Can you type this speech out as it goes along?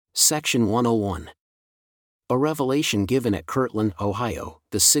Section 101. A revelation given at Kirtland, Ohio,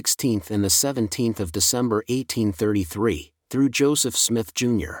 the 16th and the 17th of December 1833, through Joseph Smith,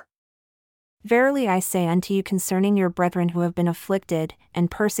 Jr. Verily I say unto you concerning your brethren who have been afflicted, and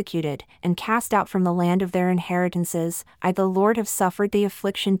persecuted, and cast out from the land of their inheritances, I the Lord have suffered the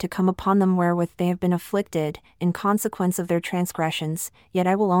affliction to come upon them wherewith they have been afflicted, in consequence of their transgressions, yet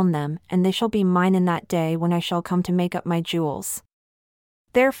I will own them, and they shall be mine in that day when I shall come to make up my jewels.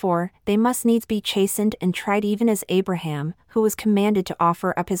 Therefore, they must needs be chastened and tried even as Abraham, who was commanded to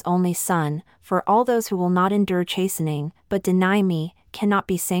offer up his only son, for all those who will not endure chastening, but deny me, cannot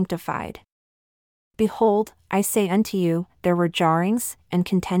be sanctified. Behold, I say unto you, there were jarrings, and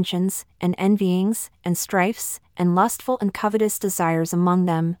contentions, and envyings, and strifes, and lustful and covetous desires among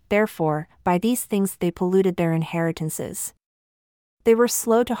them, therefore, by these things they polluted their inheritances. They were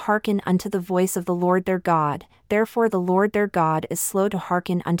slow to hearken unto the voice of the Lord their God, therefore the Lord their God is slow to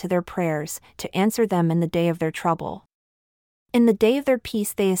hearken unto their prayers, to answer them in the day of their trouble. In the day of their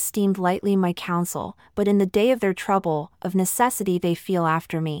peace they esteemed lightly my counsel, but in the day of their trouble, of necessity they feel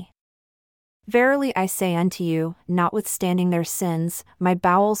after me. Verily I say unto you, notwithstanding their sins, my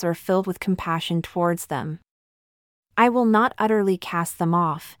bowels are filled with compassion towards them. I will not utterly cast them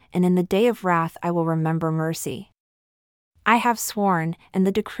off, and in the day of wrath I will remember mercy. I have sworn, and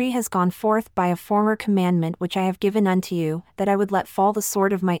the decree has gone forth by a former commandment which I have given unto you, that I would let fall the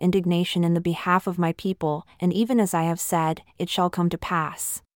sword of my indignation in the behalf of my people, and even as I have said, it shall come to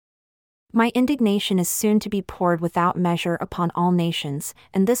pass. My indignation is soon to be poured without measure upon all nations,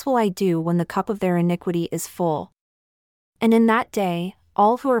 and this will I do when the cup of their iniquity is full. And in that day,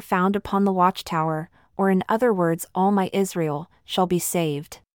 all who are found upon the watchtower, or in other words all my Israel, shall be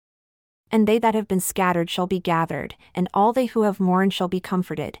saved. And they that have been scattered shall be gathered, and all they who have mourned shall be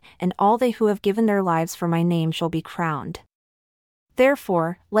comforted, and all they who have given their lives for my name shall be crowned.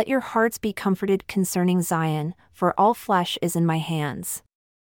 Therefore, let your hearts be comforted concerning Zion, for all flesh is in my hands.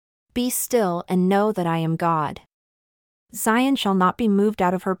 Be still and know that I am God. Zion shall not be moved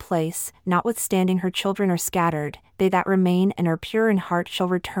out of her place, notwithstanding her children are scattered, they that remain and are pure in heart shall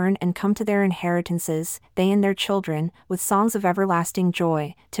return and come to their inheritances, they and their children, with songs of everlasting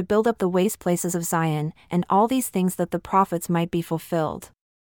joy, to build up the waste places of Zion, and all these things that the prophets might be fulfilled.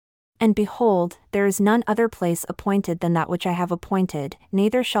 And behold, there is none other place appointed than that which I have appointed,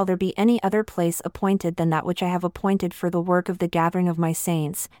 neither shall there be any other place appointed than that which I have appointed for the work of the gathering of my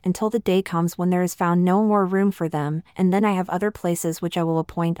saints, until the day comes when there is found no more room for them, and then I have other places which I will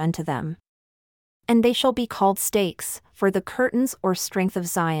appoint unto them. And they shall be called stakes, for the curtains or strength of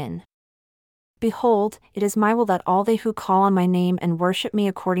Zion. Behold, it is my will that all they who call on my name and worship me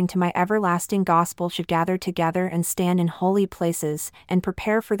according to my everlasting gospel should gather together and stand in holy places, and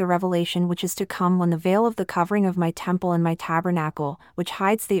prepare for the revelation which is to come when the veil of the covering of my temple and my tabernacle, which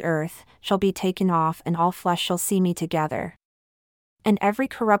hides the earth, shall be taken off, and all flesh shall see me together. And every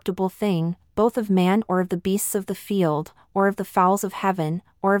corruptible thing, both of man or of the beasts of the field, or of the fowls of heaven,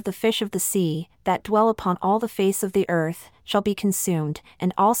 or of the fish of the sea, that dwell upon all the face of the earth, shall be consumed,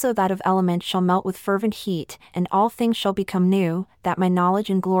 and also that of element shall melt with fervent heat, and all things shall become new, that my knowledge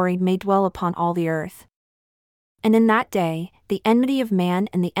and glory may dwell upon all the earth. And in that day, the enmity of man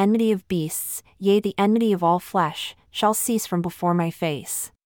and the enmity of beasts, yea, the enmity of all flesh, shall cease from before my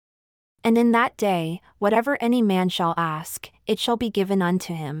face. And in that day, whatever any man shall ask, it shall be given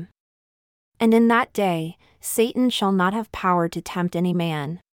unto him. And in that day, Satan shall not have power to tempt any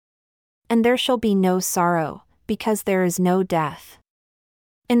man. And there shall be no sorrow, because there is no death.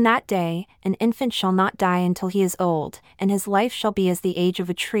 In that day, an infant shall not die until he is old, and his life shall be as the age of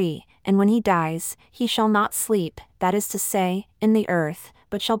a tree, and when he dies, he shall not sleep, that is to say, in the earth,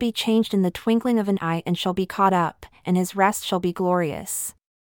 but shall be changed in the twinkling of an eye and shall be caught up, and his rest shall be glorious.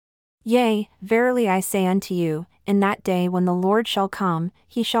 Yea, verily I say unto you, in that day when the Lord shall come,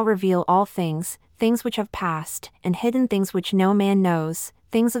 he shall reveal all things, things which have passed, and hidden things which no man knows,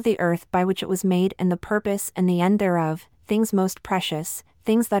 things of the earth by which it was made, and the purpose and the end thereof, things most precious,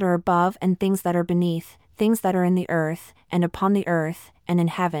 things that are above and things that are beneath, things that are in the earth, and upon the earth, and in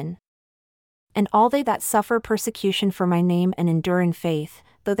heaven. And all they that suffer persecution for my name and endure in faith,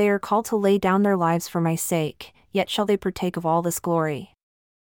 though they are called to lay down their lives for my sake, yet shall they partake of all this glory.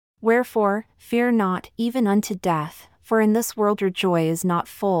 Wherefore, fear not, even unto death, for in this world your joy is not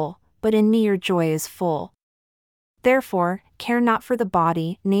full, but in me your joy is full. Therefore, care not for the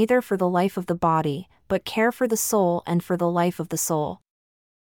body, neither for the life of the body, but care for the soul and for the life of the soul.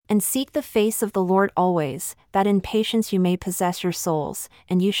 And seek the face of the Lord always, that in patience you may possess your souls,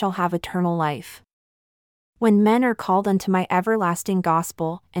 and you shall have eternal life. When men are called unto my everlasting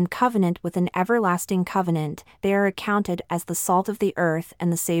gospel, and covenant with an everlasting covenant, they are accounted as the salt of the earth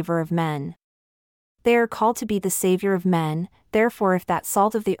and the savor of men. They are called to be the Savior of men, therefore if that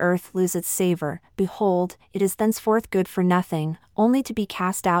salt of the earth lose its savor, behold, it is thenceforth good for nothing, only to be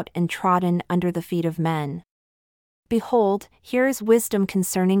cast out and trodden under the feet of men. Behold, here is wisdom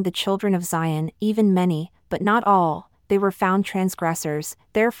concerning the children of Zion, even many, but not all, they were found transgressors,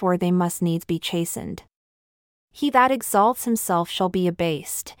 therefore they must needs be chastened. He that exalts himself shall be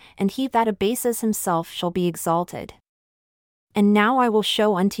abased, and he that abases himself shall be exalted. And now I will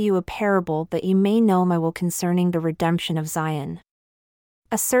show unto you a parable that ye may know my will concerning the redemption of Zion.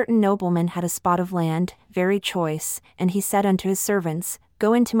 A certain nobleman had a spot of land, very choice, and he said unto his servants,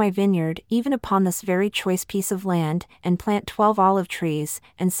 Go into my vineyard, even upon this very choice piece of land, and plant 12 olive trees,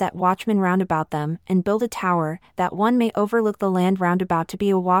 and set watchmen round about them, and build a tower, that one may overlook the land round about to be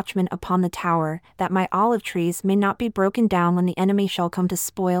a watchman upon the tower, that my olive trees may not be broken down when the enemy shall come to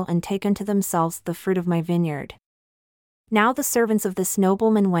spoil and take unto themselves the fruit of my vineyard. Now the servants of this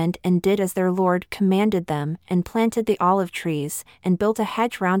nobleman went and did as their lord commanded them, and planted the olive trees, and built a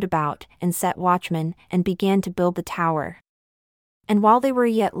hedge round about, and set watchmen, and began to build the tower. And while they were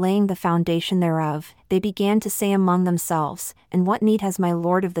yet laying the foundation thereof, they began to say among themselves, And what need has my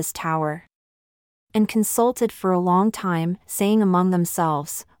lord of this tower? And consulted for a long time, saying among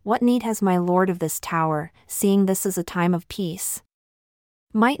themselves, What need has my lord of this tower, seeing this is a time of peace?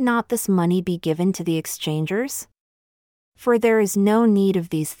 Might not this money be given to the exchangers? For there is no need of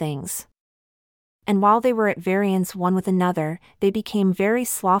these things. And while they were at variance one with another, they became very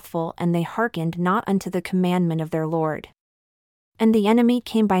slothful, and they hearkened not unto the commandment of their lord. And the enemy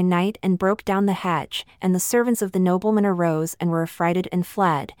came by night and broke down the hedge, and the servants of the nobleman arose and were affrighted and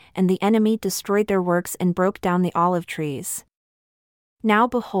fled, and the enemy destroyed their works and broke down the olive trees. Now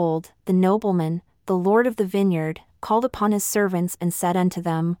behold, the nobleman, the lord of the vineyard, called upon his servants and said unto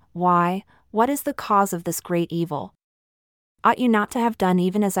them, Why, what is the cause of this great evil? Ought you not to have done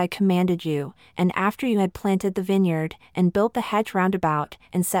even as I commanded you, and after you had planted the vineyard, and built the hedge round about,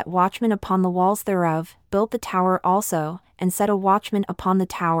 and set watchmen upon the walls thereof, built the tower also, and set a watchman upon the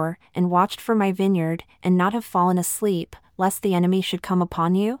tower, and watched for my vineyard, and not have fallen asleep, lest the enemy should come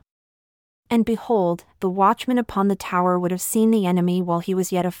upon you? And behold, the watchman upon the tower would have seen the enemy while he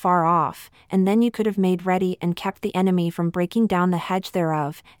was yet afar off, and then you could have made ready and kept the enemy from breaking down the hedge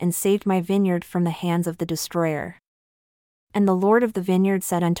thereof, and saved my vineyard from the hands of the destroyer. And the lord of the vineyard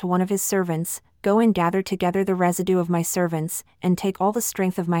said unto one of his servants, Go and gather together the residue of my servants, and take all the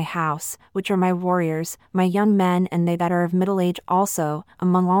strength of my house, which are my warriors, my young men and they that are of middle age also,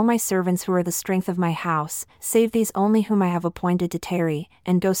 among all my servants who are the strength of my house, save these only whom I have appointed to tarry,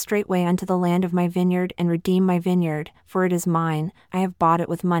 and go straightway unto the land of my vineyard and redeem my vineyard, for it is mine, I have bought it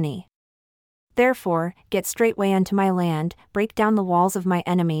with money. Therefore, get straightway unto my land, break down the walls of my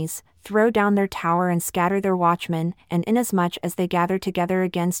enemies, throw down their tower and scatter their watchmen, and inasmuch as they gather together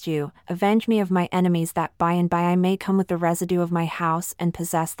against you, avenge me of my enemies, that by and by I may come with the residue of my house and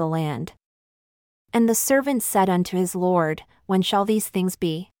possess the land. And the servant said unto his lord, When shall these things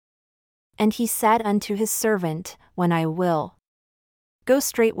be? And he said unto his servant, When I will. Go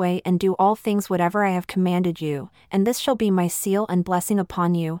straightway and do all things whatever I have commanded you, and this shall be my seal and blessing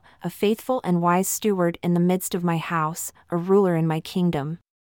upon you, a faithful and wise steward in the midst of my house, a ruler in my kingdom.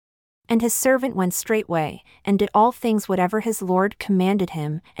 And his servant went straightway, and did all things whatever his lord commanded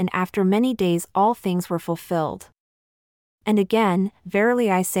him, and after many days all things were fulfilled. And again,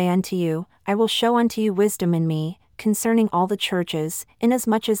 verily I say unto you, I will show unto you wisdom in me, concerning all the churches,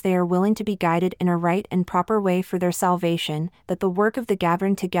 inasmuch as they are willing to be guided in a right and proper way for their salvation, that the work of the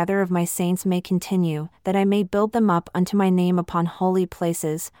gathering together of my saints may continue, that I may build them up unto my name upon holy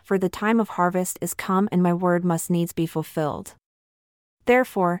places, for the time of harvest is come and my word must needs be fulfilled.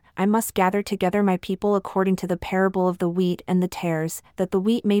 Therefore, I must gather together my people according to the parable of the wheat and the tares, that the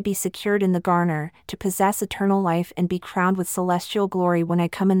wheat may be secured in the garner, to possess eternal life and be crowned with celestial glory when I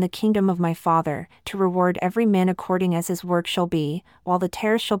come in the kingdom of my Father, to reward every man according as his work shall be, while the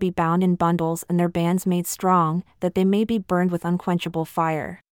tares shall be bound in bundles and their bands made strong, that they may be burned with unquenchable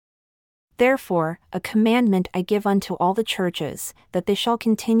fire. Therefore, a commandment I give unto all the churches, that they shall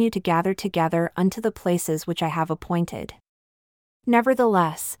continue to gather together unto the places which I have appointed.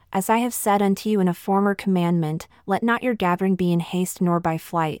 Nevertheless, as I have said unto you in a former commandment, let not your gathering be in haste nor by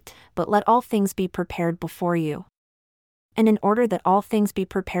flight, but let all things be prepared before you. And in order that all things be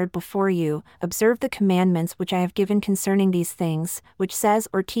prepared before you, observe the commandments which I have given concerning these things, which says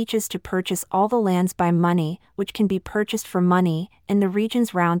or teaches to purchase all the lands by money, which can be purchased for money, in the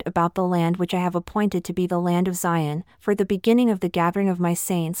regions round about the land which I have appointed to be the land of Zion, for the beginning of the gathering of my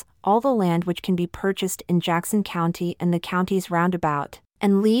saints, all the land which can be purchased in Jackson County and the counties round about,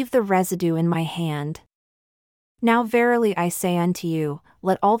 and leave the residue in my hand. Now verily I say unto you,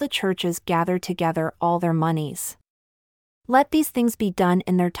 let all the churches gather together all their monies. Let these things be done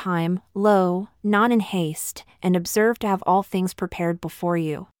in their time, not in haste, and observe to have all things prepared before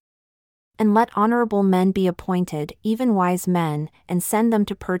you. And let honorable men be appointed, even wise men, and send them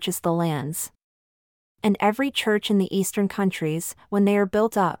to purchase the lands. And every church in the eastern countries, when they are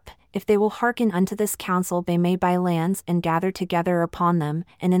built up, if they will hearken unto this counsel, they may buy lands and gather together upon them,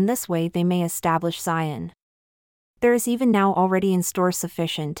 and in this way they may establish Zion. There is even now already in store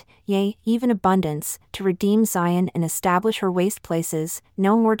sufficient, yea, even abundance, to redeem Zion and establish her waste places,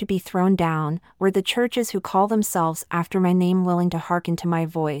 no more to be thrown down, were the churches who call themselves after my name willing to hearken to my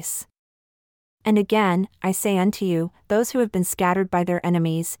voice. And again, I say unto you, those who have been scattered by their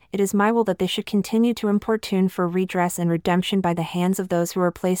enemies, it is my will that they should continue to importune for redress and redemption by the hands of those who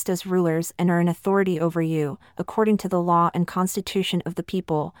are placed as rulers and are in authority over you, according to the law and constitution of the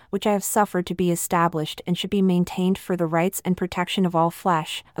people, which I have suffered to be established and should be maintained for the rights and protection of all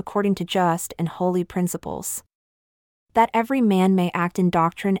flesh, according to just and holy principles. That every man may act in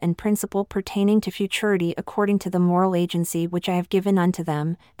doctrine and principle pertaining to futurity according to the moral agency which I have given unto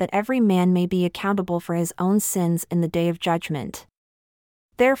them, that every man may be accountable for his own sins in the day of judgment.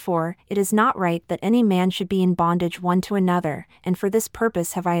 Therefore, it is not right that any man should be in bondage one to another, and for this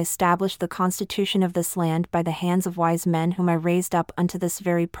purpose have I established the constitution of this land by the hands of wise men whom I raised up unto this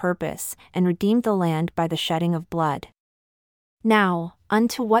very purpose, and redeemed the land by the shedding of blood. Now,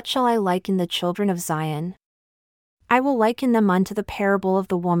 unto what shall I liken the children of Zion? I will liken them unto the parable of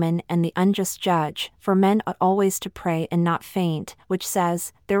the woman and the unjust judge, for men ought always to pray and not faint, which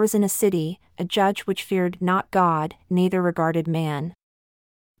says, there was in a city a judge which feared not God, neither regarded man.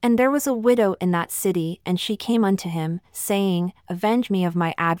 And there was a widow in that city, and she came unto him, saying, avenge me of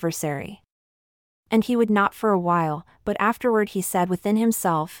my adversary. And he would not for a while, but afterward he said within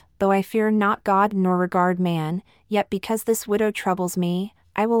himself, though I fear not God nor regard man, yet because this widow troubles me,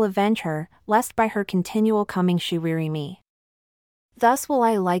 I will avenge her, lest by her continual coming she weary me. Thus will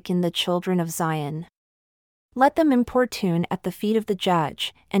I liken the children of Zion. Let them importune at the feet of the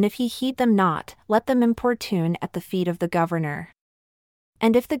judge, and if he heed them not, let them importune at the feet of the governor.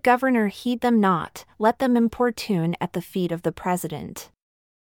 And if the governor heed them not, let them importune at the feet of the president.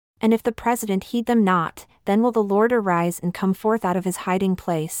 And if the president heed them not, then will the Lord arise and come forth out of his hiding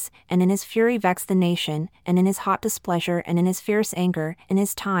place, and in his fury vex the nation, and in his hot displeasure and in his fierce anger, in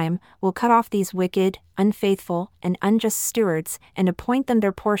his time, will cut off these wicked, unfaithful, and unjust stewards, and appoint them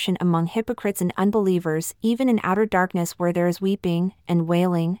their portion among hypocrites and unbelievers, even in outer darkness where there is weeping, and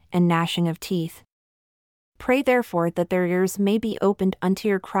wailing, and gnashing of teeth. Pray therefore that their ears may be opened unto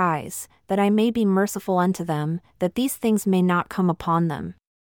your cries, that I may be merciful unto them, that these things may not come upon them.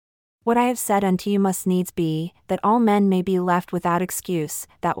 What I have said unto you must needs be, that all men may be left without excuse,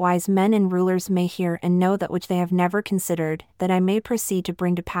 that wise men and rulers may hear and know that which they have never considered, that I may proceed to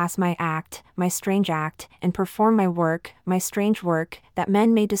bring to pass my act, my strange act, and perform my work, my strange work, that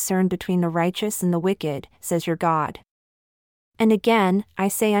men may discern between the righteous and the wicked, says your God. And again, I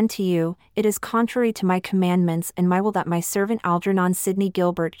say unto you, it is contrary to my commandments and my will that my servant Algernon Sidney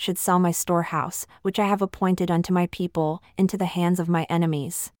Gilbert should sell my storehouse, which I have appointed unto my people, into the hands of my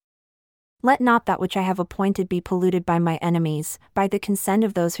enemies. Let not that which I have appointed be polluted by my enemies, by the consent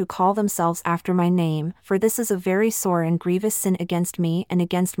of those who call themselves after my name, for this is a very sore and grievous sin against me and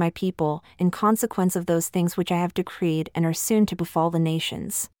against my people, in consequence of those things which I have decreed and are soon to befall the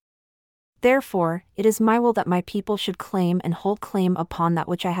nations. Therefore, it is my will that my people should claim and hold claim upon that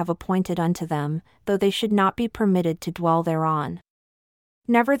which I have appointed unto them, though they should not be permitted to dwell thereon.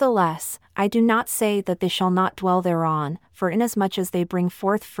 Nevertheless, I do not say that they shall not dwell thereon, for inasmuch as they bring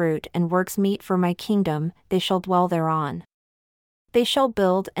forth fruit and works meet for my kingdom, they shall dwell thereon. They shall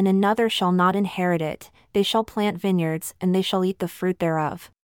build and another shall not inherit it, they shall plant vineyards and they shall eat the fruit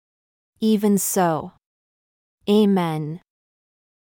thereof. Even so. Amen.